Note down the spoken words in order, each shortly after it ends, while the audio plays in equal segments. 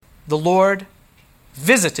the Lord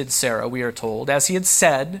visited Sarah, we are told, as he had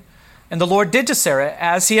said, and the Lord did to Sarah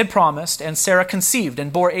as he had promised, and Sarah conceived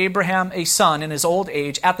and bore Abraham a son in his old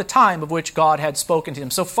age at the time of which God had spoken to him.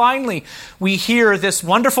 So finally, we hear this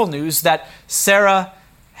wonderful news that Sarah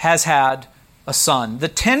has had a son. The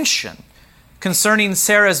tension concerning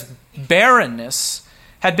Sarah's barrenness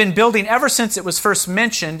had been building ever since it was first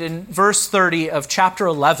mentioned in verse 30 of chapter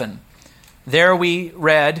 11. There we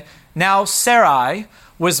read, "Now Sarai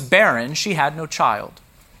was barren, she had no child."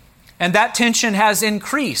 And that tension has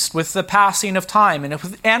increased with the passing of time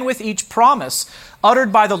and with each promise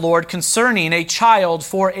uttered by the Lord concerning a child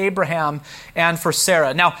for Abraham and for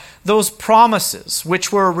Sarah. Now, those promises,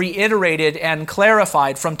 which were reiterated and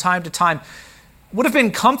clarified from time to time, would have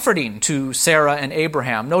been comforting to Sarah and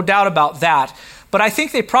Abraham, no doubt about that. But I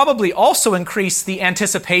think they probably also increased the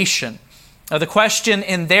anticipation. The question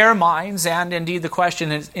in their minds, and indeed the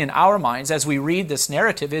question in our minds as we read this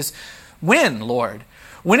narrative, is, when, Lord?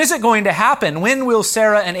 When is it going to happen? When will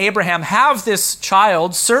Sarah and Abraham have this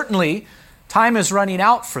child? Certainly, time is running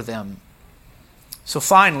out for them. So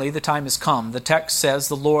finally, the time has come. The text says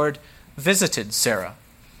the Lord visited Sarah.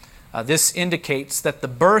 This indicates that the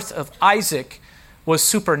birth of Isaac was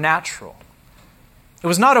supernatural. It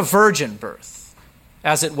was not a virgin birth,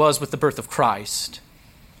 as it was with the birth of Christ.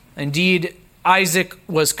 Indeed, Isaac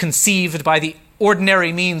was conceived by the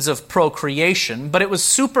ordinary means of procreation, but it was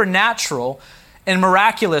supernatural and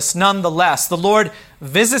miraculous nonetheless. The Lord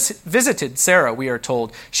visited Sarah, we are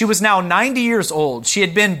told. She was now 90 years old. She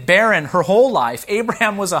had been barren her whole life.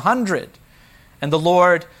 Abraham was 100. And the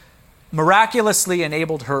Lord miraculously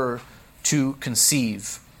enabled her to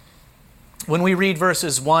conceive. When we read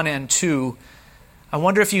verses 1 and 2, I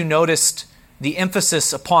wonder if you noticed the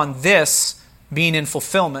emphasis upon this being in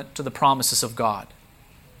fulfillment to the promises of God.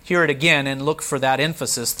 Hear it again and look for that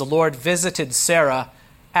emphasis. The Lord visited Sarah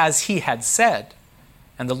as he had said,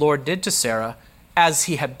 and the Lord did to Sarah as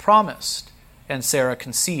he had promised. And Sarah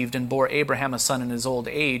conceived and bore Abraham a son in his old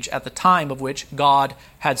age at the time of which God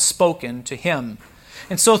had spoken to him.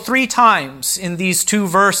 And so 3 times in these 2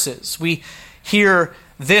 verses, we hear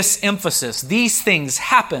this emphasis. These things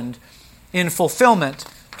happened in fulfillment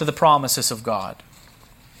to the promises of God.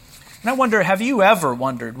 And I wonder, have you ever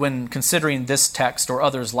wondered, when considering this text or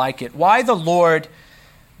others like it, why the Lord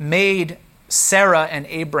made Sarah and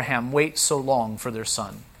Abraham wait so long for their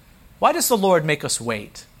son? Why does the Lord make us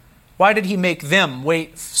wait? Why did he make them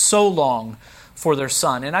wait so long for their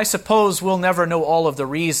son? And I suppose we'll never know all of the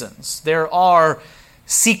reasons. There are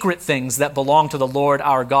secret things that belong to the Lord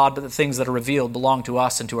our God, but the things that are revealed belong to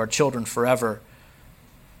us and to our children forever.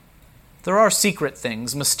 There are secret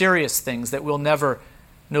things, mysterious things that we'll never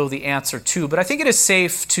know the answer to. But I think it is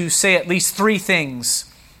safe to say at least 3 things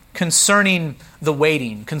concerning the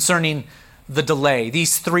waiting, concerning the delay.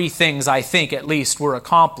 These 3 things, I think, at least, were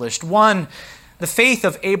accomplished. 1, the faith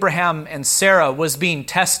of Abraham and Sarah was being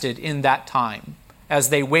tested in that time as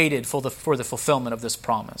they waited for the fulfillment of this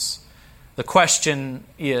promise. The question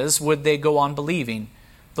is, would they go on believing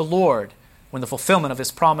the Lord when the fulfillment of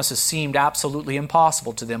his promises seemed absolutely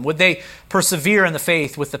impossible to them? Would they persevere in the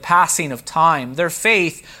faith with the passing of time? Their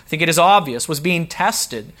faith, I think it is obvious, was being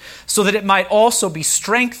tested so that it might also be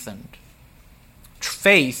strengthened.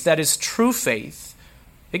 Faith that is true faith,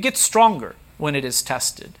 it gets stronger when it is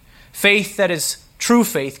tested. Faith that is true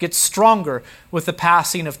faith gets stronger with the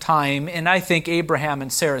passing of time, and I think Abraham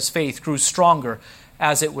and Sarah's faith grew stronger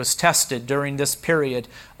as it was tested during this period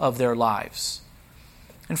of their lives.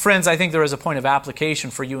 And friends, I think there is a point of application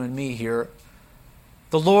for you and me here.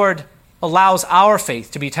 The Lord allows our faith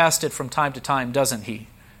to be tested from time to time, doesn't he?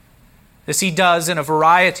 This he does in a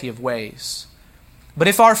variety of ways. But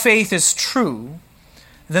if our faith is true,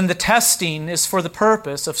 then the testing is for the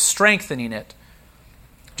purpose of strengthening it.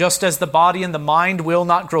 Just as the body and the mind will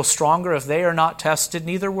not grow stronger if they are not tested,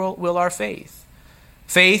 neither will our faith.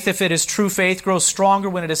 Faith, if it is true faith, grows stronger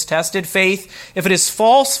when it is tested. Faith, if it is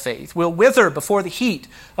false faith, will wither before the heat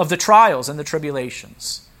of the trials and the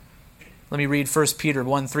tribulations. Let me read 1 Peter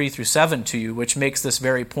 1:3-7 to you, which makes this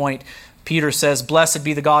very point. Peter says, "Blessed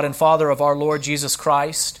be the God and Father of our Lord Jesus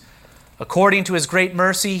Christ. According to his great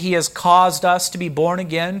mercy, he has caused us to be born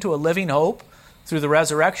again to a living hope through the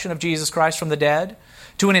resurrection of Jesus Christ from the dead,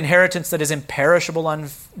 to an inheritance that is imperishable,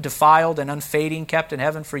 undefiled, and unfading, kept in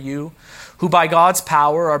heaven for you, who by God's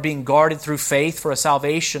power are being guarded through faith for a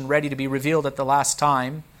salvation ready to be revealed at the last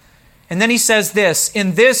time." And then he says this,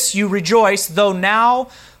 "In this you rejoice, though now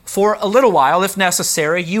for a little while, if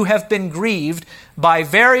necessary, you have been grieved by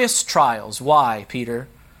various trials." Why, Peter?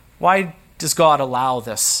 Why does God allow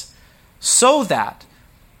this? "So that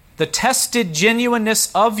the tested genuineness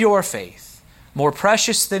of your faith, more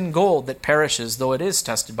precious than gold that perishes, though it is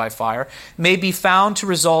tested by fire, may be found to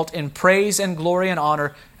result in praise and glory and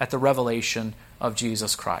honor at the revelation of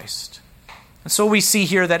Jesus Christ. And so we see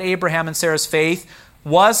here that Abraham and Sarah's faith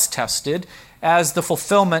was tested as the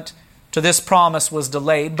fulfillment to this promise was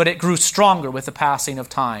delayed, but it grew stronger with the passing of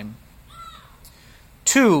time.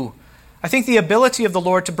 2, I think the ability of the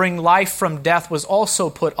Lord to bring life from death was also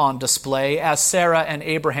put on display as Sarah and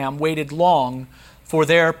Abraham waited long for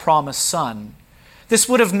their promised son. This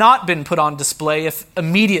would have not been put on display if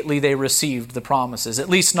immediately they received the promises, at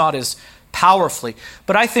least not as powerfully.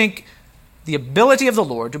 But I think the ability of the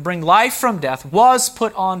Lord to bring life from death was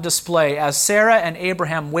put on display as Sarah and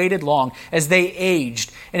Abraham waited long, as they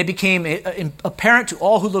aged, and it became apparent to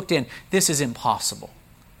all who looked in, this is impossible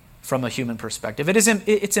from a human perspective.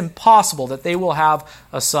 It's impossible that they will have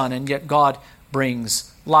a son, and yet God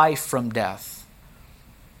brings life from death.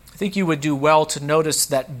 I think you would do well to notice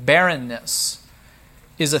that barrenness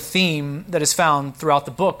is a theme that is found throughout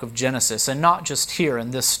the book of Genesis, and not just here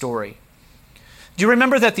in this story. Do you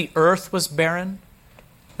remember that the earth was barren?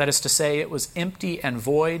 That is to say, it was empty and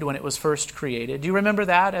void when it was first created. Do you remember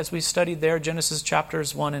that as we studied there, Genesis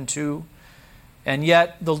chapters 1 and 2? And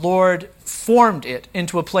yet the Lord formed it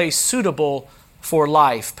into a place suitable for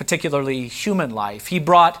life, particularly human life. He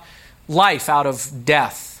brought life out of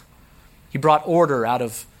death. He brought order out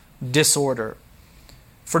of disorder.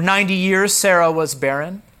 For 90 years, Sarah was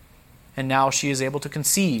barren, and now she is able to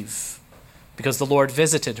conceive because the Lord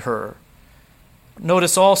visited her.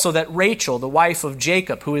 Notice also that Rachel, the wife of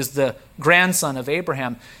Jacob, who is the grandson of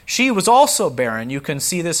Abraham, she was also barren. You can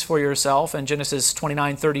see this for yourself in Genesis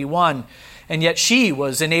 29:31. And yet she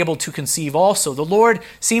was enabled to conceive also. The Lord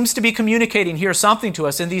seems to be communicating here something to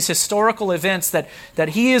us in these historical events that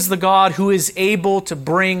He is the God who is able to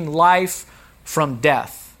bring life from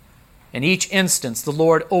death. In each instance, the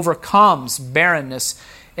Lord overcomes barrenness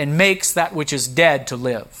and makes that which is dead to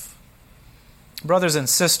live. Brothers and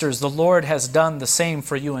sisters, the Lord has done the same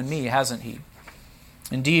for you and me, hasn't He?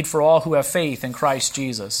 Indeed, for all who have faith in Christ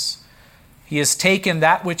Jesus. He has taken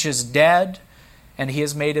that which is dead and He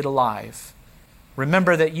has made it alive.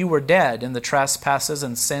 Remember that you were dead in the trespasses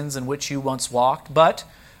and sins in which you once walked, but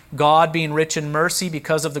God, being rich in mercy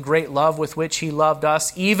because of the great love with which He loved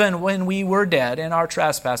us, even when we were dead in our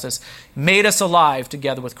trespasses, made us alive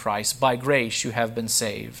together with Christ. By grace you have been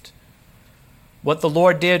saved. What the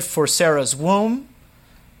Lord did for Sarah's womb,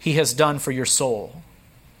 He has done for your soul.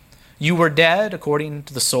 You were dead according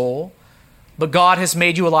to the soul, but God has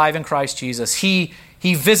made you alive in Christ Jesus. He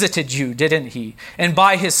visited you, didn't He? And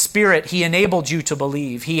by His Spirit, He enabled you to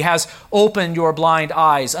believe. He has opened your blind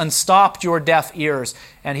eyes, unstopped your deaf ears,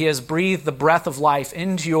 and He has breathed the breath of life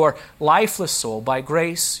into your lifeless soul. By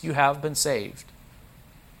grace, you have been saved.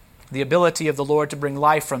 The ability of the Lord to bring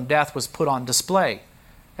life from death was put on display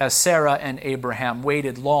as Sarah and Abraham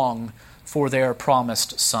waited long for their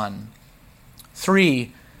promised son.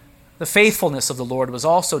 3, the faithfulness of the Lord was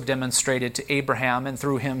also demonstrated to Abraham and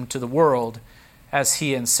through him to the world, as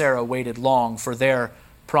he and Sarah waited long for their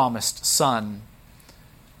promised son.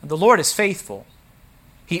 The Lord is faithful.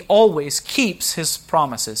 He always keeps His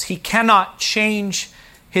promises. He cannot change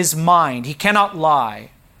His mind. He cannot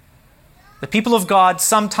lie. The people of God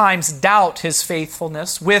sometimes doubt His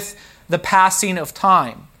faithfulness with the passing of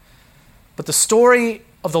time. But the story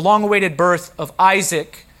of the long-awaited birth of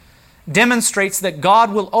Isaac demonstrates that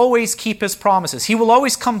God will always keep His promises. He will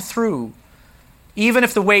always come through, even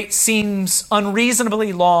if the wait seems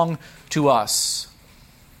unreasonably long to us.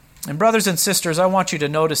 And brothers and sisters, I want you to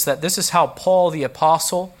notice that this is how Paul the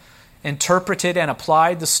Apostle interpreted and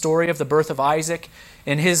applied the story of the birth of Isaac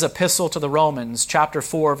in his epistle to the Romans, chapter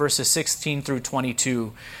 4, verses 16 through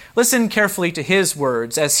 22. Listen carefully to his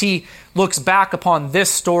words as he looks back upon this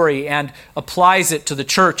story and applies it to the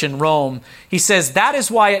church in Rome. He says, "That is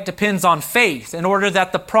why it depends on faith, in order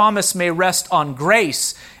that the promise may rest on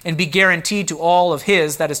grace and be guaranteed to all of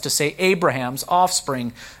his," that is to say, Abraham's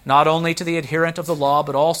offspring, "not only to the adherent of the law,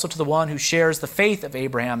 but also to the one who shares the faith of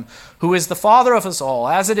Abraham, who is the father of us all.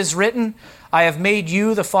 As it is written, I have made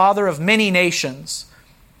you the father of many nations,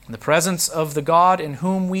 in the presence of the God in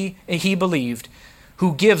whom he believed,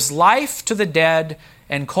 who gives life to the dead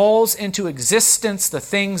and calls into existence the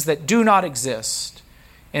things that do not exist.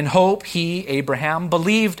 In hope he, Abraham,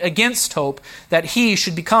 believed against hope that he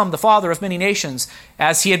should become the father of many nations,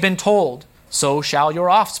 as he had been told, so shall your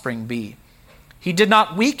offspring be. He did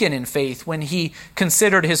not weaken in faith when he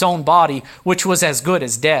considered his own body, which was as good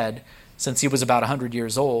as dead, since he was about 100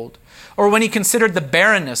 years old, or when he considered the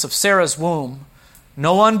barrenness of Sarah's womb.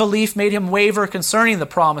 No unbelief made him waver concerning the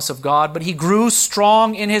promise of God, but he grew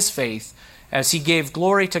strong in his faith as he gave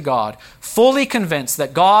glory to God, fully convinced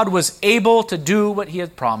that God was able to do what he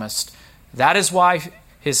had promised. That is why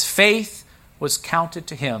his faith was counted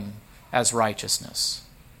to him as righteousness.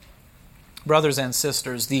 Brothers and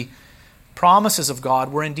sisters, the promises of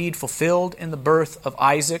God were indeed fulfilled in the birth of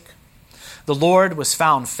Isaac. The Lord was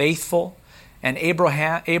found faithful, and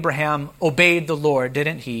Abraham obeyed the Lord,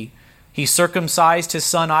 didn't he? He circumcised his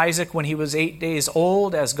son Isaac when he was 8 days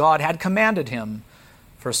old, as God had commanded him.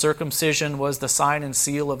 For circumcision was the sign and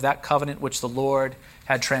seal of that covenant which the Lord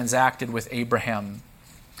had transacted with Abraham.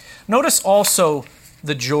 Notice also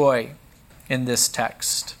the joy in this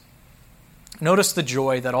text. Notice the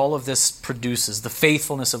joy that all of this produces, the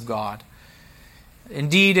faithfulness of God.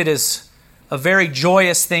 Indeed, it is a very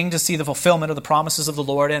joyous thing to see the fulfillment of the promises of the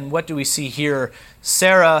Lord. And what do we see here?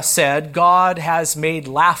 Sarah said, "God has made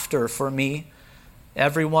laughter for me.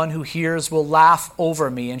 Everyone who hears will laugh over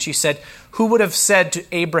me." And she said, "Who would have said to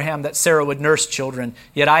Abraham that Sarah would nurse children?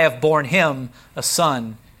 Yet I have borne him a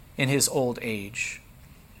son in his old age."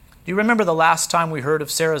 Do you remember the last time we heard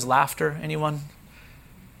of Sarah's laughter? Anyone?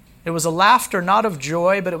 It was a laughter not of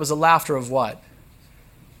joy, but it was a laughter of what?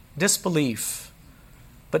 Disbelief.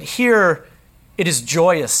 But here, it is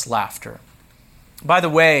joyous laughter. By the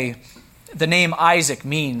way, the name Isaac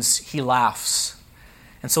means he laughs.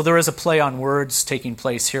 And so there is a play on words taking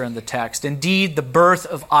place here in the text. Indeed, the birth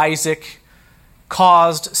of Isaac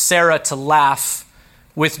caused Sarah to laugh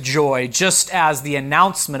with joy, just as the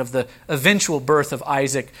announcement of the eventual birth of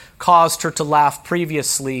Isaac caused her to laugh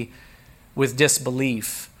previously with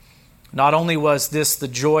disbelief. Not only was this the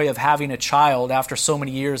joy of having a child after so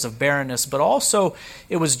many years of barrenness, but also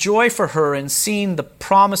it was joy for her in seeing the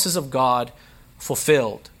promises of God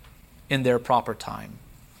fulfilled in their proper time.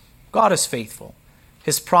 God is faithful.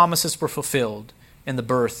 His promises were fulfilled in the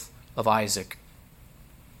birth of Isaac.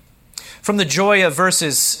 From the joy of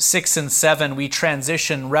verses 6 and 7, we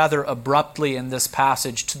transition rather abruptly in this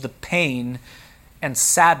passage to the pain and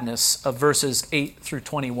sadness of verses 8 through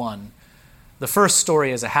 21. The first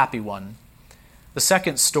story is a happy one. The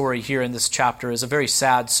second story here in this chapter is a very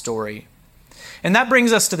sad story. And that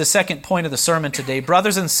brings us to the second point of the sermon today.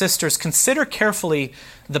 Brothers and sisters, consider carefully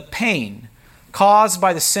the pain caused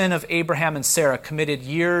by the sin of Abraham and Sarah committed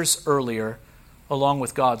years earlier, along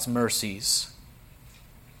with God's mercies.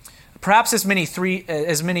 Perhaps as many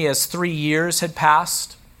as 3 years had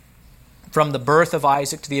passed from the birth of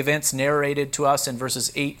Isaac to the events narrated to us in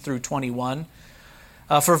verses 8 through 21.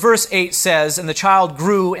 For verse 8 says, "And the child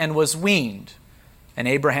grew and was weaned, and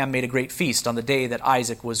Abraham made a great feast on the day that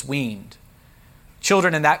Isaac was weaned."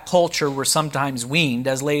 Children in that culture were sometimes weaned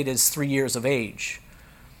as late as 3 years of age.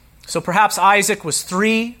 So perhaps Isaac was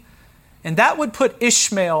 3, and that would put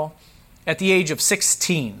Ishmael at the age of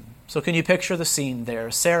 16. So can you picture the scene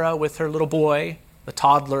there? Sarah with her little boy, the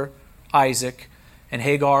toddler, Isaac, and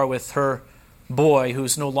Hagar with her boy,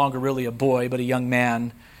 who's no longer really a boy, but a young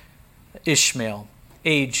man, Ishmael,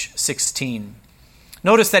 age 16.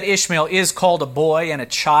 Notice that Ishmael is called a boy and a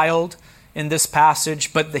child in this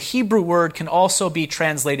passage, but the Hebrew word can also be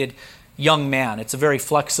translated young man. It's a very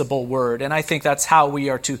flexible word, and I think that's how we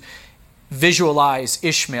are to visualize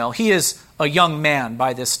Ishmael. He is a young man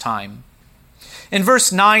by this time. In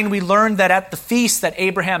verse 9, we learn that at the feast that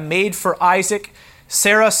Abraham made for Isaac,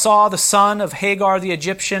 Sarah saw the son of Hagar the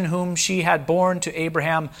Egyptian, whom she had borne to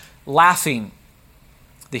Abraham, laughing.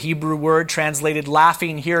 The Hebrew word translated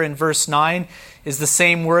laughing here in verse 9 is the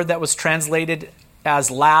same word that was translated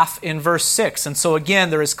as laugh in verse 6. And so again,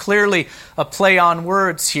 there is clearly a play on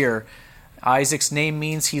words here. Isaac's name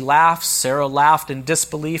means he laughs. Sarah laughed in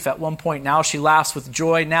disbelief at one point. Now she laughs with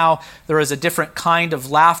joy. Now there is a different kind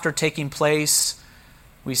of laughter taking place.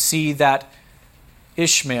 We see that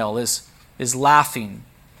Ishmael is laughing.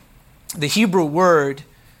 The Hebrew word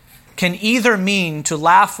can either mean to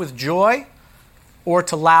laugh with joy or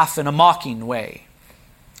to laugh in a mocking way.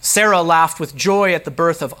 Sarah laughed with joy at the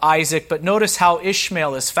birth of Isaac, but notice how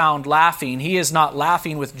Ishmael is found laughing. He is not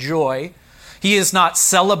laughing with joy. He is not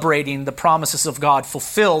celebrating the promises of God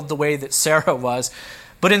fulfilled the way that Sarah was,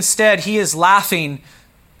 but instead he is laughing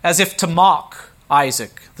as if to mock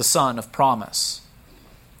Isaac, the son of promise.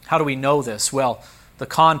 How do we know this? Well, the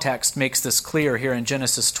context makes this clear here in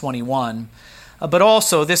Genesis 21. But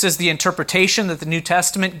also, this is the interpretation that the New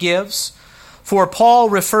Testament gives. For Paul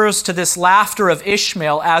refers to this laughter of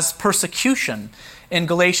Ishmael as persecution in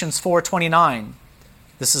Galatians 4:29.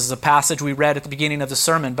 This is a passage we read at the beginning of the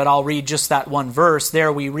sermon, but I'll read just that one verse.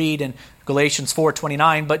 There we read in Galatians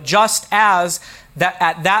 4:29, "But just as that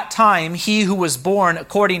at that time he who was born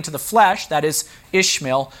according to the flesh," that is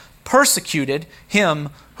Ishmael, "persecuted him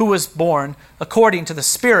who was born according to the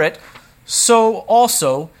Spirit, so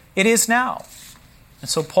also It is now. And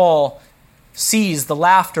so Paul sees the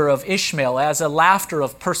laughter of Ishmael as a laughter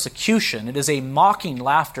of persecution. It is a mocking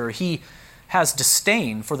laughter. He has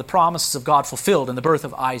disdain for the promises of God fulfilled in the birth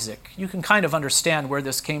of Isaac. You can kind of understand where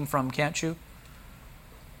this came from, can't you?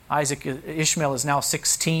 Ishmael is now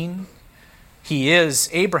 16. He is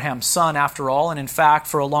Abraham's son after all, and in fact,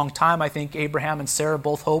 for a long time, I think Abraham and Sarah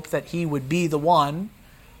both hoped that he would be the one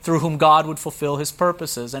through whom God would fulfill his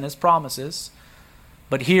purposes and his promises.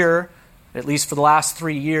 But here, at least for the last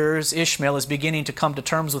 3 years, Ishmael is beginning to come to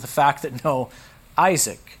terms with the fact that no,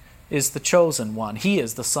 Isaac is the chosen one. He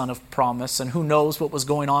is the son of promise, and who knows what was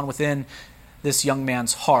going on within this young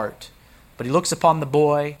man's heart. But he looks upon the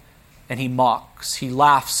boy and he mocks. He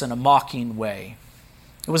laughs in a mocking way.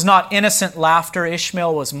 It was not innocent laughter.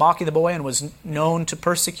 Ishmael was mocking the boy and was known to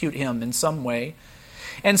persecute him in some way.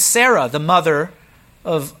 And Sarah, the mother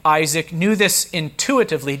of Isaac, knew this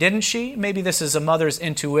intuitively, didn't she? Maybe this is a mother's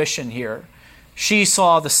intuition here. She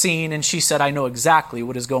saw the scene and she said, I know exactly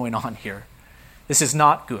what is going on here. This is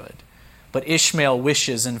not good. But Ishmael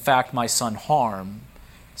wishes, in fact, my son harm.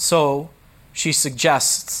 So she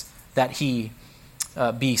suggests that he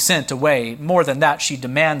be sent away. More than that, she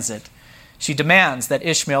demands it. She demands that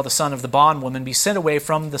Ishmael, the son of the bondwoman, be sent away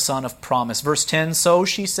from the son of promise. Verse 10, so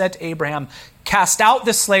she said to Abraham, cast out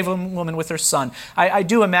this slave woman with her son. I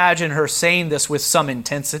do imagine her saying this with some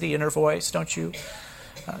intensity in her voice, don't you?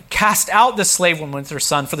 Cast out this slave woman with her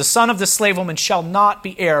son, for the son of this slave woman shall not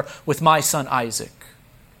be heir with my son Isaac.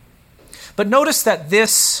 But notice that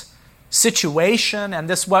this situation and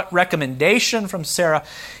this recommendation from Sarah,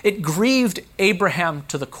 it grieved Abraham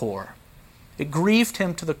to the core. It grieved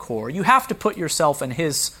him to the core. You have to put yourself in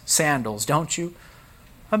his sandals, don't you?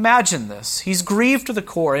 Imagine this. He's grieved to the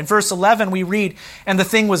core. In verse 11 we read, and the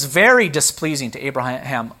thing was very displeasing to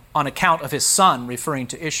Abraham on account of his son, referring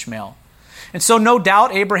to Ishmael. And so no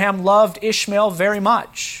doubt Abraham loved Ishmael very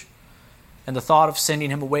much. And the thought of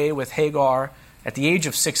sending him away with Hagar at the age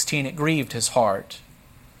of 16, it grieved his heart.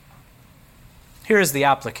 Here is the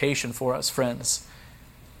application for us, friends.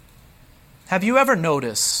 Have you ever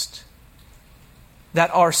noticed that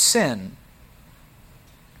our sin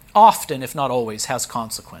often, if not always, has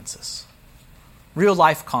consequences? Real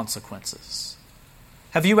life consequences.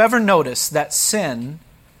 Have you ever noticed that sin,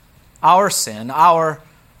 our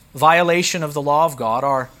violation of the law of God,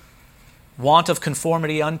 our want of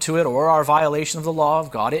conformity unto it, or our violation of the law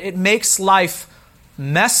of God, it makes life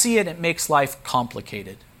messy and it makes life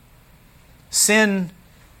complicated. Sin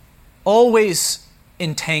always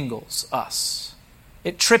entangles us.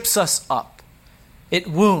 It trips us up. It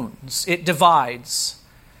wounds. It divides.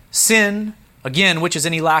 Sin, again, which is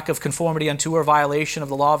any lack of conformity unto or violation of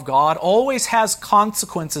the law of God, always has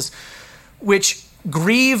consequences which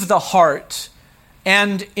grieve the heart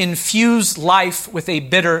and infuse life with a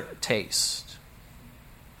bitter taste.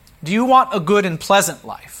 Do you want a good and pleasant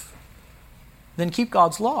life? Then keep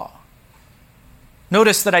God's law.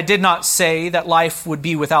 Notice that I did not say that life would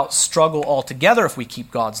be without struggle altogether if we keep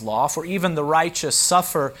God's law, for even the righteous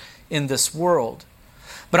suffer in this world.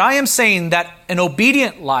 But I am saying that an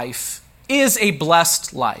obedient life is a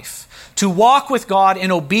blessed life. To walk with God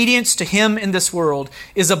in obedience to Him in this world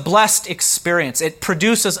is a blessed experience. It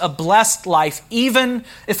produces a blessed life, even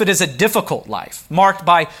if it is a difficult life, marked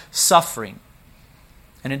by suffering.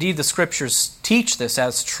 And indeed, the Scriptures teach this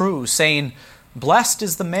as true, saying, blessed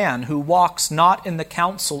is the man who walks not in the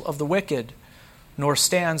counsel of the wicked, nor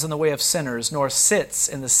stands in the way of sinners, nor sits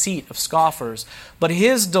in the seat of scoffers. But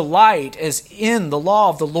his delight is in the law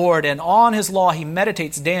of the Lord, and on his law he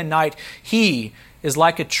meditates day and night. He is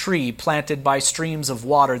like a tree planted by streams of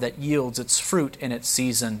water that yields its fruit in its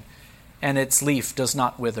season, and its leaf does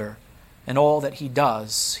not wither. And all that he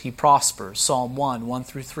does, he prospers. Psalm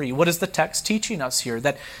 1:1-3. What is the text teaching us here?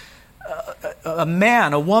 That a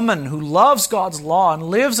man, a woman who loves God's law and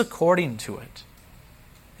lives according to it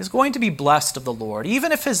is going to be blessed of the Lord.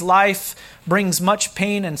 Even if his life brings much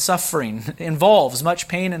pain and suffering, involves much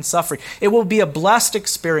pain and suffering, it will be a blessed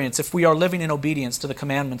experience if we are living in obedience to the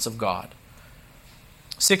commandments of God.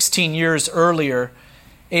 16 years earlier,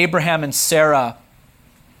 Abraham and Sarah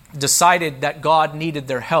decided that God needed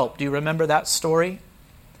their help. Do you remember that story?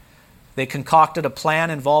 They concocted a plan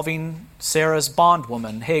involving Sarah's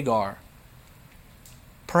bondwoman, Hagar.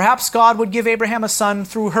 Perhaps God would give Abraham a son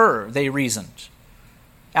through her, they reasoned.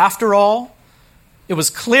 After all, it was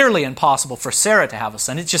clearly impossible for Sarah to have a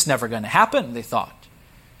son. It's just never going to happen, they thought.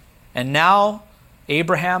 And now,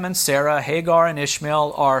 Abraham and Sarah, Hagar and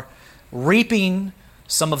Ishmael are reaping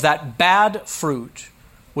some of that bad fruit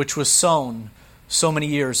which was sown so many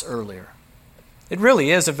years earlier. It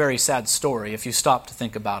really is a very sad story if you stop to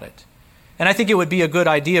think about it. And I think it would be a good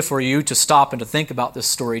idea for you to stop and to think about this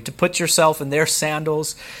story, to put yourself in their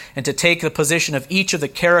sandals and to take the position of each of the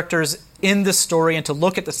characters in this story and to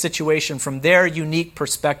look at the situation from their unique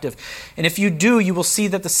perspective. And if you do, you will see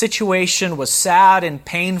that the situation was sad and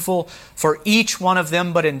painful for each one of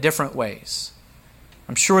them, but in different ways.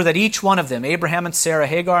 I'm sure that each one of them, Abraham and Sarah,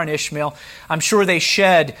 Hagar and Ishmael, I'm sure they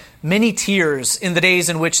shed many tears in the days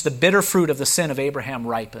in which the bitter fruit of the sin of Abraham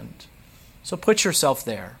ripened. So put yourself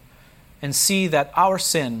there and see that our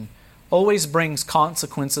sin always brings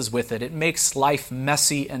consequences with it. It makes life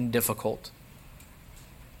messy and difficult.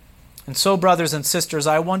 And so, brothers and sisters,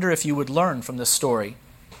 I wonder if you would learn from this story.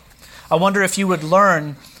 I wonder if you would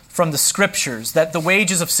learn from the Scriptures that the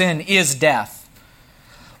wages of sin is death.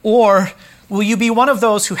 Or will you be one of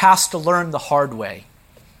those who has to learn the hard way?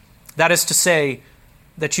 That is to say,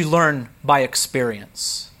 that you learn by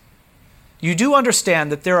experience. You do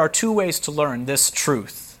understand that there are two ways to learn this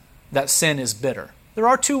truth, that sin is bitter. There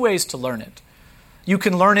are two ways to learn it. You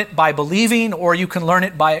can learn it by believing, or you can learn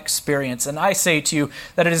it by experience. And I say to you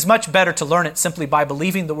that it is much better to learn it simply by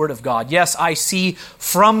believing the Word of God. Yes, I see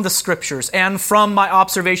from the Scriptures and from my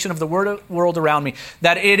observation of the world around me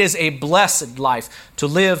that it is a blessed life to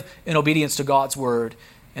live in obedience to God's Word.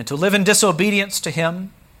 And to live in disobedience to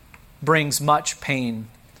Him brings much pain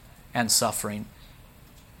and suffering.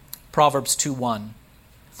 Proverbs 2:1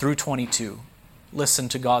 through 22. Listen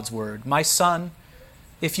to God's Word. My son,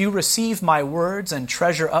 if you receive my words and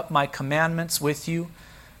treasure up my commandments with you,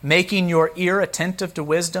 making your ear attentive to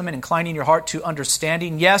wisdom and inclining your heart to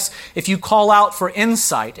understanding. Yes, if you call out for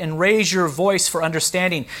insight and raise your voice for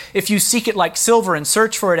understanding, if you seek it like silver and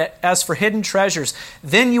search for it as for hidden treasures,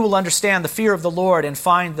 then you will understand the fear of the Lord and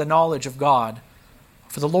find the knowledge of God.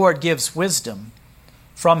 For the Lord gives wisdom.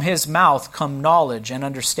 From His mouth come knowledge and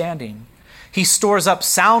understanding. He stores up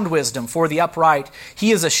sound wisdom for the upright.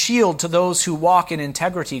 He is a shield to those who walk in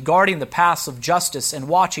integrity, guarding the paths of justice and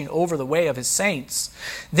watching over the way of His saints.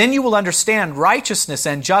 Then you will understand righteousness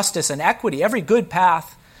and justice and equity, every good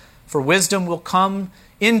path. For wisdom will come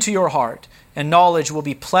into your heart, and knowledge will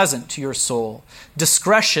be pleasant to your soul.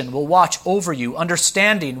 Discretion will watch over you.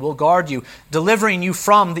 Understanding will guard you, delivering you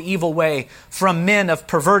from the evil way, from men of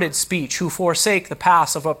perverted speech who forsake the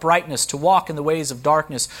paths of uprightness to walk in the ways of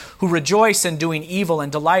darkness, who rejoice in doing evil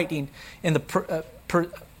and delighting in the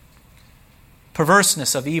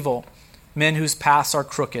perverseness of evil, men whose paths are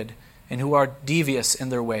crooked and who are devious in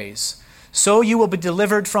their ways. So you will be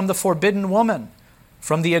delivered from the forbidden woman,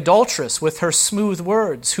 from the adulteress with her smooth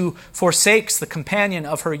words, who forsakes the companion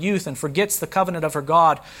of her youth and forgets the covenant of her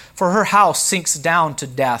God. For her house sinks down to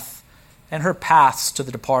death, and her paths to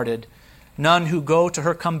the departed. None who go to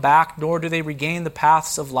her come back, nor do they regain the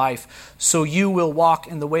paths of life. So you will walk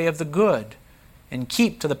in the way of the good, and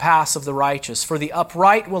keep to the paths of the righteous. For the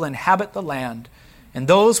upright will inhabit the land, and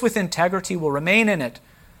those with integrity will remain in it.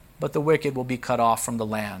 But the wicked will be cut off from the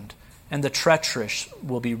land, and the treacherous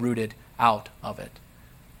will be rooted out of it.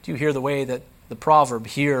 Do you hear the way that the proverb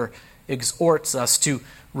here exhorts us to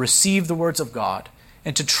receive the words of God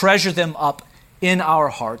and to treasure them up in our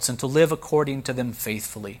hearts and to live according to them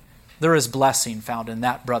faithfully? There is blessing found in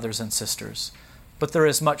that, brothers and sisters, but there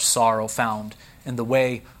is much sorrow found in the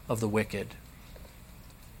way of the wicked.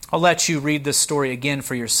 I'll let you read this story again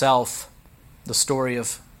for yourself, the story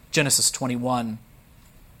of Genesis 21,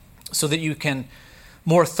 so that you can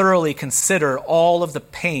more thoroughly consider all of the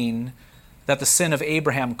pain that the sin of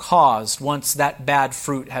Abraham caused once that bad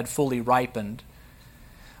fruit had fully ripened.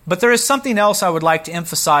 But there is something else I would like to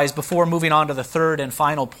emphasize before moving on to the third and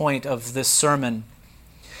final point of this sermon.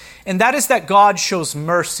 And that is that God shows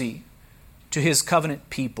mercy to His covenant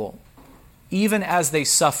people, even as they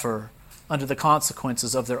suffer under the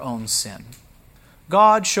consequences of their own sin.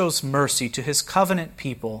 God shows mercy to His covenant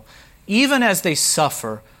people, even as they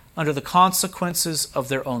suffer under the consequences of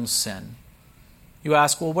their own sin. You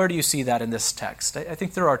ask, well, where do you see that in this text? I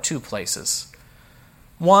think there are two places.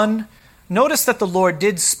 One, notice that the Lord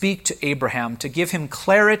did speak to Abraham to give him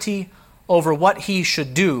clarity over what he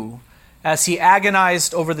should do as he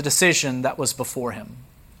agonized over the decision that was before him.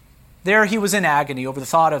 There he was in agony over the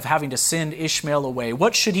thought of having to send Ishmael away.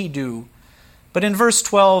 What should he do? But in verse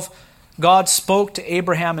 12, God spoke to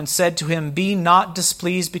Abraham and said to him, "Be not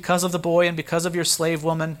displeased because of the boy and because of your slave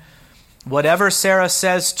woman. Whatever Sarah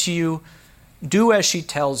says to you, do as she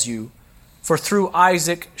tells you, for through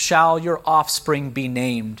Isaac shall your offspring be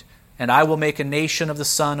named, and I will make a nation of the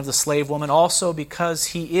son of the slave woman also, because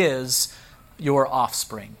he is your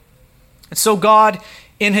offspring." And so God,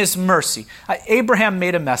 in His mercy, Abraham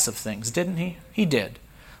made a mess of things, didn't he? He did.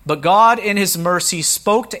 But God, in His mercy,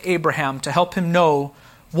 spoke to Abraham to help him know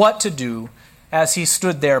what to do as he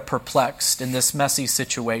stood there perplexed in this messy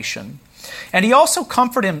situation. And he also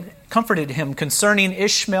comforted him concerning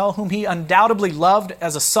Ishmael, whom he undoubtedly loved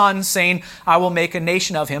as a son, saying, I will make a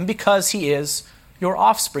nation of him because he is your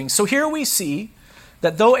offspring. So here we see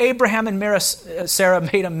that though Abraham and Sarah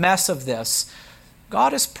made a mess of this,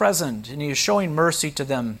 God is present and he is showing mercy to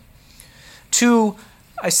them. Two,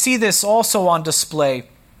 I see this also on display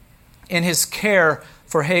in his care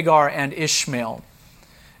for Hagar and Ishmael.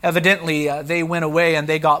 Evidently, they went away and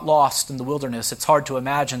they got lost in the wilderness. It's hard to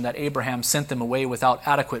imagine that Abraham sent them away without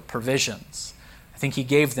adequate provisions. I think he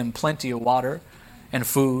gave them plenty of water and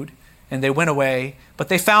food, and they went away. But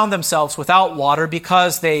they found themselves without water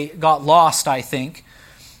because they got lost, I think.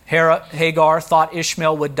 Hagar thought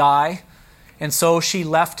Ishmael would die, and so she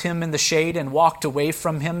left him in the shade and walked away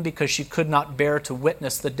from him because she could not bear to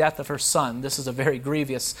witness the death of her son. This is a very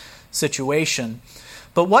grievous situation.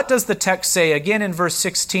 But what does the text say? Again in verse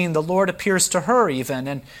 16, the Lord appears to her even,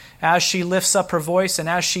 and as she lifts up her voice and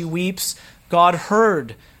as she weeps, God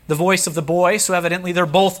heard the voice of the boy. So evidently they're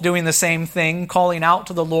both doing the same thing, calling out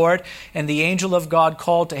to the Lord. And the angel of God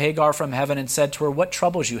called to Hagar from heaven and said to her, what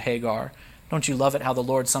troubles you, Hagar? Don't you love it how the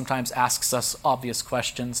Lord sometimes asks us obvious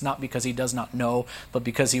questions, not because he does not know, but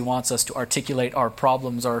because he wants us to articulate our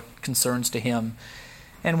problems, our concerns to him.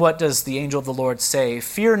 And what does the angel of the Lord say?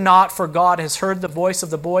 Fear not, for God has heard the voice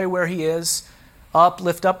of the boy where he is.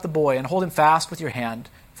 Lift up the boy and hold him fast with your hand,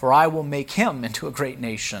 for I will make him into a great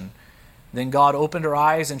nation. Then God opened her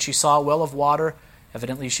eyes, and she saw a well of water.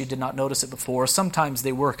 Evidently, she did not notice it before. Sometimes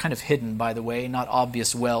they were kind of hidden, by the way, not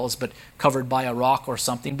obvious wells, but covered by a rock or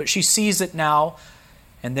something. But she sees it now,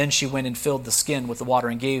 and then she went and filled the skin with the water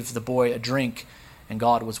and gave the boy a drink. And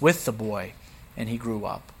God was with the boy, and he grew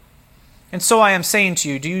up. And so I am saying to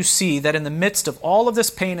you, do you see that in the midst of all of this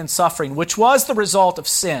pain and suffering, which was the result of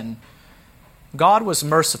sin, God was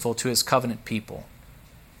merciful to his covenant people.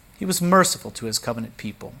 He was merciful to his covenant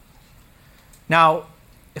people. Now,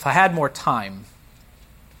 if I had more time,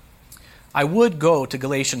 I would go to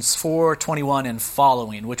Galatians 4:21 and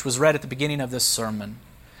following, which was read at the beginning of this sermon.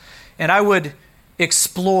 And I would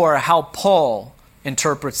explore how Paul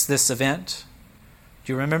interprets this event.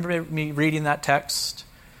 Do you remember me reading that text?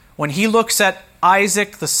 When he looks at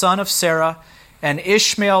Isaac, the son of Sarah, and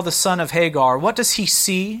Ishmael, the son of Hagar, what does he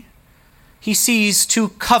see? He sees two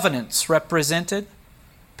covenants represented.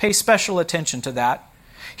 Pay special attention to that.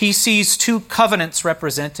 He sees two covenants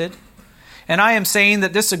represented. And I am saying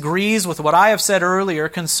that this agrees with what I have said earlier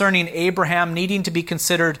concerning Abraham needing to be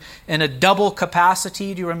considered in a double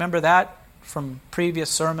capacity. Do you remember that from previous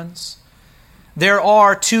sermons? There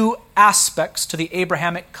are two aspects to the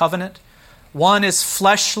Abrahamic covenant. One is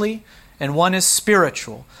fleshly and one is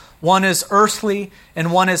spiritual. One is earthly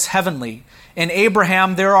and one is heavenly. In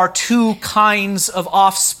Abraham, there are two kinds of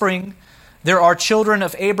offspring. There are children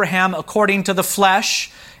of Abraham according to the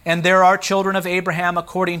flesh, and there are children of Abraham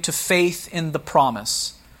according to faith in the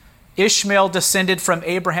promise. Ishmael descended from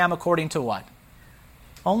Abraham according to what?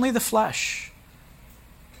 Only the flesh.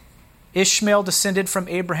 Ishmael descended from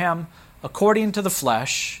Abraham according to the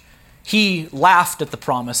flesh. He laughed at the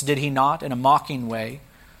promise, did he not, in a mocking way?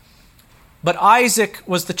 But Isaac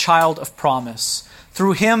was the child of promise.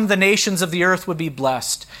 Through him the nations of the earth would be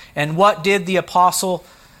blessed. And what did the apostle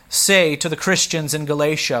say to the Christians in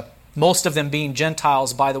Galatia? Most of them being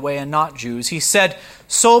Gentiles, by the way, and not Jews. He said,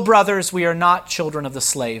 so brothers, we are not children of the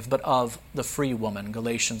slave, but of the free woman.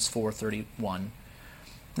 Galatians 4:31.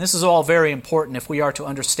 This is all very important if we are to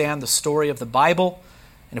understand the story of the Bible,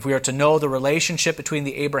 and if we are to know the relationship between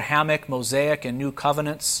the Abrahamic, Mosaic, and New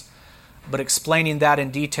Covenants. But explaining that in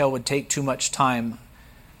detail would take too much time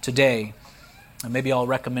today. And maybe I'll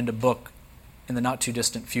recommend a book in the not too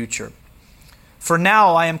distant future. For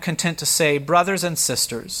now, I am content to say, brothers and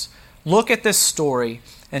sisters, look at this story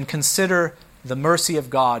and consider the mercy of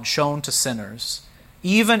God shown to sinners,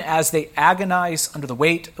 even as they agonize under the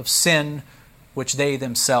weight of sin which they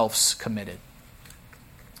themselves committed.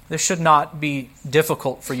 This should not be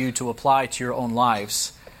difficult for you to apply to your own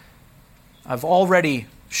lives. I've already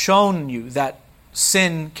shown you that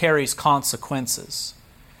sin carries consequences.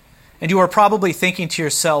 And you are probably thinking to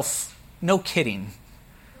yourself, no kidding.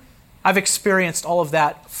 I've experienced all of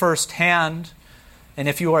that firsthand. And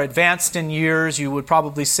if you are advanced in years, you would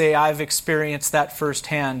probably say, I've experienced that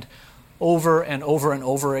firsthand over and over and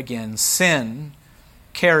over again. Sin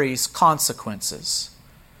carries consequences.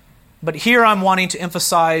 But here I'm wanting to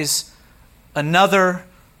emphasize another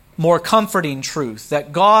more comforting truth,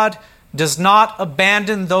 that God does not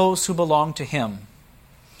abandon those who belong to him,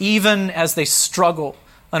 even as they struggle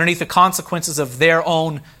underneath the consequences of their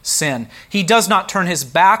own sin. He does not turn his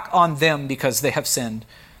back on them because they have sinned.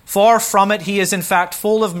 Far from it, he is in fact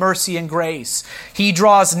full of mercy and grace. He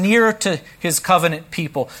draws near to his covenant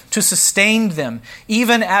people to sustain them,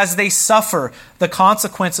 even as they suffer the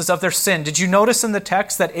consequences of their sin. Did you notice in the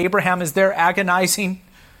text that Abraham is there agonizing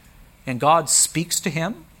and God speaks to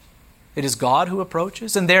him? It is God who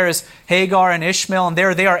approaches. And there is Hagar and Ishmael, and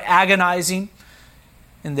there they are agonizing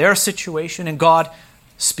in their situation, and God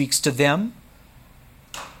speaks to them.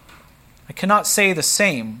 I cannot say the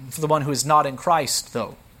same for the one who is not in Christ,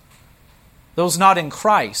 though. Those not in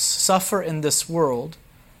Christ suffer in this world,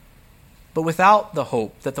 but without the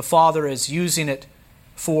hope that the Father is using it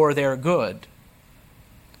for their good.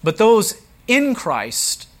 But those in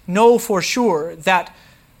Christ know for sure that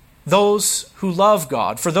those who love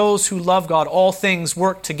God, for those who love God, all things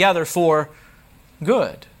work together for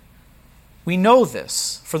good. We know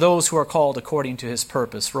this for those who are called according to his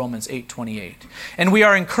purpose, Romans 8:28. And we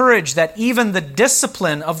are encouraged that even the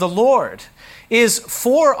discipline of the Lord is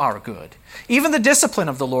for our good. Even the discipline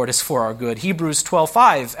of the Lord is for our good. Hebrews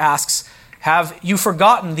 12:5 asks, "Have you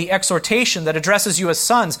forgotten the exhortation that addresses you as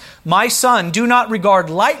sons? My son, do not regard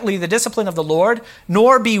lightly the discipline of the Lord,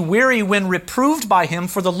 nor be weary when reproved by him,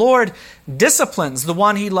 for the Lord disciplines the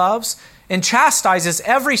one he loves and chastises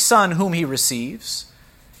every son whom he receives."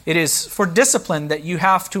 It is for discipline that you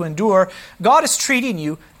have to endure. God is treating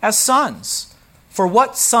you as sons. For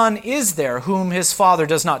what son is there whom his father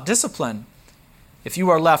does not discipline? If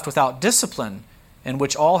you are left without discipline, in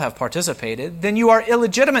which all have participated, then you are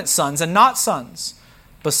illegitimate sons and not sons.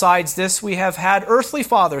 Besides this, we have had earthly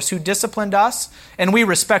fathers who disciplined us, and we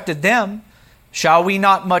respected them. Shall we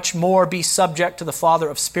not much more be subject to the Father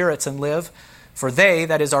of spirits and live? For they,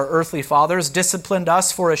 that is our earthly fathers, disciplined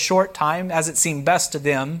us for a short time as it seemed best to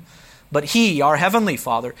them. But he, our heavenly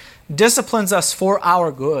Father, disciplines us for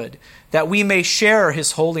our good, that we may share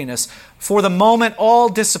his holiness. For the moment, all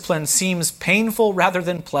discipline seems painful rather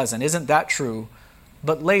than pleasant. Isn't that true?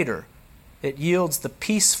 But later, it yields the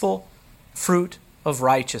peaceful fruit of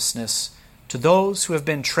righteousness to those who have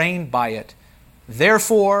been trained by it.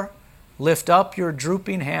 Therefore, lift up your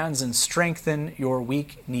drooping hands and strengthen your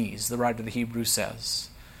weak knees, the writer of the Hebrews says.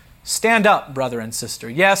 Stand up, brother and sister.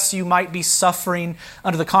 Yes, you might be suffering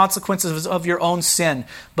under the consequences of your own sin,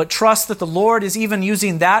 but trust that the Lord is even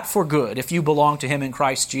using that for good if you belong to him in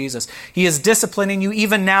Christ Jesus. He is disciplining you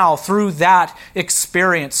even now through that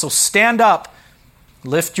experience. So stand up,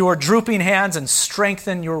 lift your drooping hands, and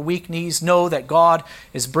strengthen your weak knees. Know that God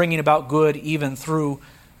is bringing about good even through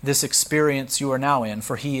this experience you are now in,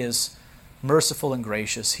 for he is merciful and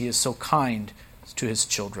gracious. He is so kind to his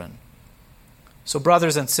children. So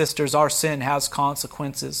brothers and sisters, our sin has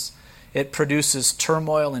consequences. It produces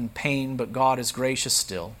turmoil and pain, but God is gracious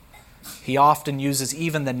still. He often uses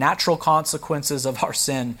even the natural consequences of our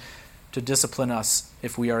sin to discipline us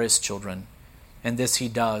if we are his children. And this he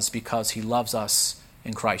does because he loves us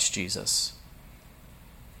in Christ Jesus.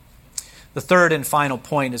 The third and final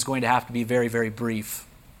point is going to have to be very, very brief.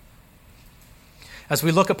 As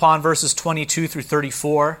we look upon verses 22 through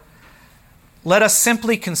 34, let us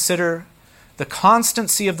simply consider the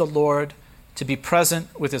constancy of the Lord to be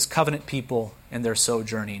present with his covenant people in their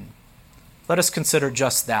sojourning. Let us consider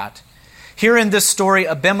just that. Here in this story,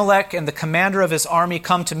 Abimelech and the commander of his army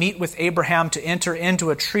come to meet with Abraham to enter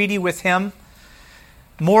into a treaty with him.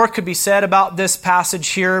 More could be said about this passage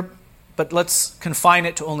here, but let's confine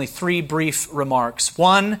it to only three brief remarks.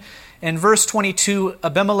 One, in verse 22,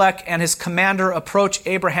 Abimelech and his commander approach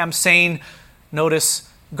Abraham saying, notice,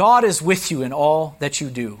 God is with you in all that you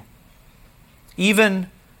do. Even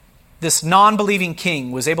this non-believing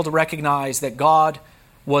king was able to recognize that God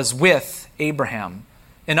was with Abraham.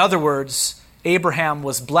 In other words, Abraham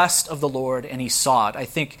was blessed of the Lord and he saw it. I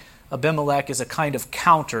think Abimelech is a kind of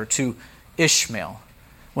counter to Ishmael.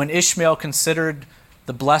 When Ishmael considered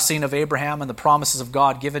the blessing of Abraham and the promises of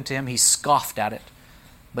God given to him, he scoffed at it.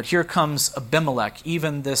 But here comes Abimelech,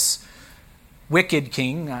 even this wicked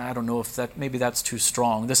king. I don't know if maybe that's too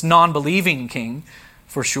strong. This non-believing king,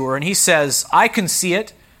 for sure. And he says, I can see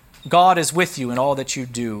it. God is with you in all that you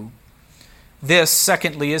do. This,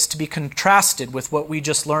 secondly, is to be contrasted with what we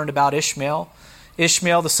just learned about Ishmael.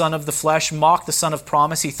 Ishmael, the son of the flesh, mocked the son of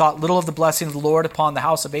promise. He thought little of the blessing of the Lord upon the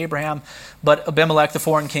house of Abraham. But Abimelech, the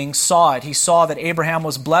foreign king, saw it. He saw that Abraham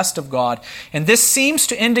was blessed of God. And this seems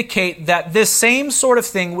to indicate that this same sort of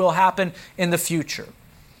thing will happen in the future.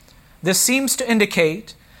 This seems to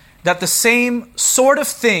indicate that the same sort of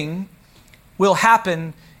thing will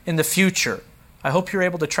happen in the future. I hope you're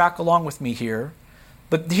able to track along with me here.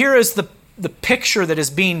 But here is the picture that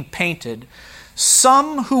is being painted.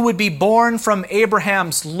 Some who would be born from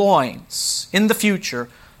Abraham's loins in the future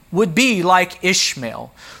would be like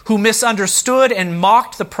Ishmael, who misunderstood and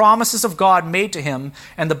mocked the promises of God made to him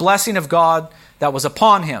and the blessing of God that was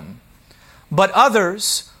upon him. But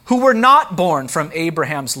others who were not born from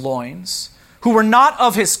Abraham's loins, who were not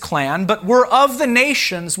of his clan, but were of the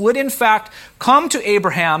nations, would in fact come to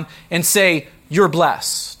Abraham and say, "You're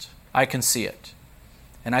blessed." I can see it.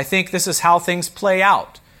 And I think this is how things play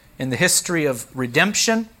out in the history of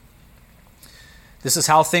redemption. This is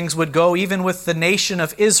how things would go even with the nation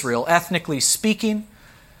of Israel, ethnically speaking.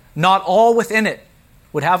 Not all within it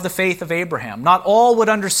would have the faith of Abraham. Not all would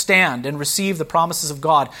understand and receive the promises of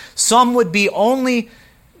God. Some would be only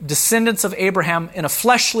descendants of Abraham in a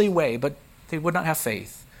fleshly way, but they would not have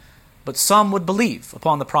faith. But some would believe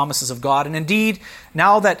upon the promises of God. And indeed,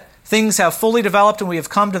 now that things have fully developed and we have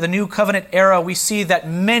come to the new covenant era, we see that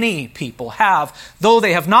many people have, though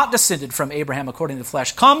they have not descended from Abraham according to the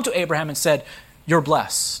flesh, come to Abraham and said, "You're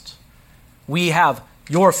blessed. We have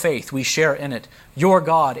your faith. We share in it. Your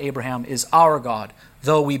God, Abraham, is our God,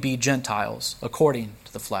 though we be Gentiles according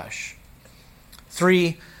to the flesh."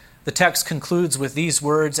 3, the text concludes with these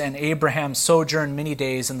words, "And Abraham sojourned many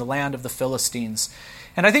days in the land of the Philistines."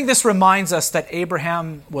 And I think this reminds us that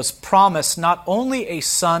Abraham was promised not only a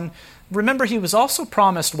son, remember he was also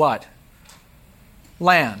promised what?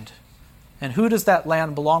 Land. And who does that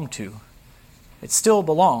land belong to? It still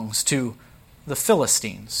belongs to the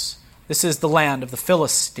Philistines. This is the land of the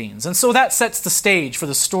Philistines. And so that sets the stage for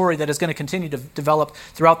the story that is going to continue to develop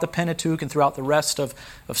throughout the Pentateuch and throughout the rest of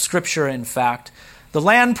Scripture, in fact. The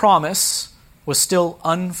land promise was still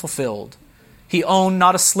unfulfilled. He owned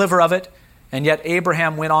not a sliver of it, and yet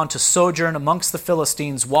Abraham went on to sojourn amongst the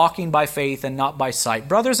Philistines, walking by faith and not by sight.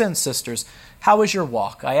 Brothers and sisters, how is your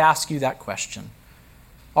walk? I ask you that question.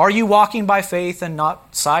 Are you walking by faith and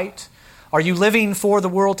not sight? Are you living for the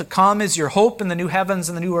world to come? Is your hope in the new heavens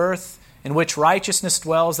and the new earth in which righteousness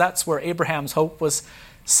dwells? That's where Abraham's hope was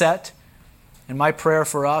set. And my prayer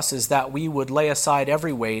for us is that we would lay aside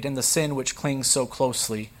every weight and the sin which clings so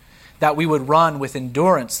closely, that we would run with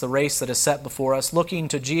endurance the race that is set before us, looking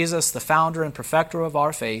to Jesus, the founder and perfecter of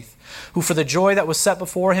our faith, who for the joy that was set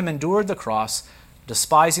before him endured the cross,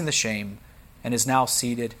 despising the shame, and is now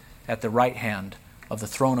seated at the right hand of the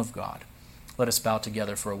throne of God. Let us bow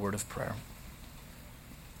together for a word of prayer.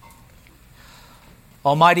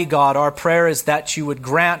 Almighty God, our prayer is that you would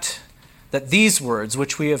grant that these words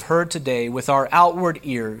which we have heard today with our outward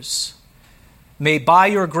ears may by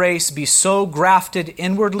your grace be so grafted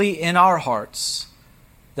inwardly in our hearts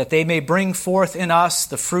that they may bring forth in us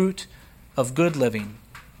the fruit of good living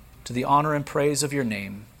to the honor and praise of your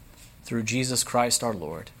name through Jesus Christ our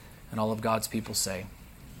Lord. And all of God's people say,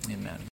 Amen.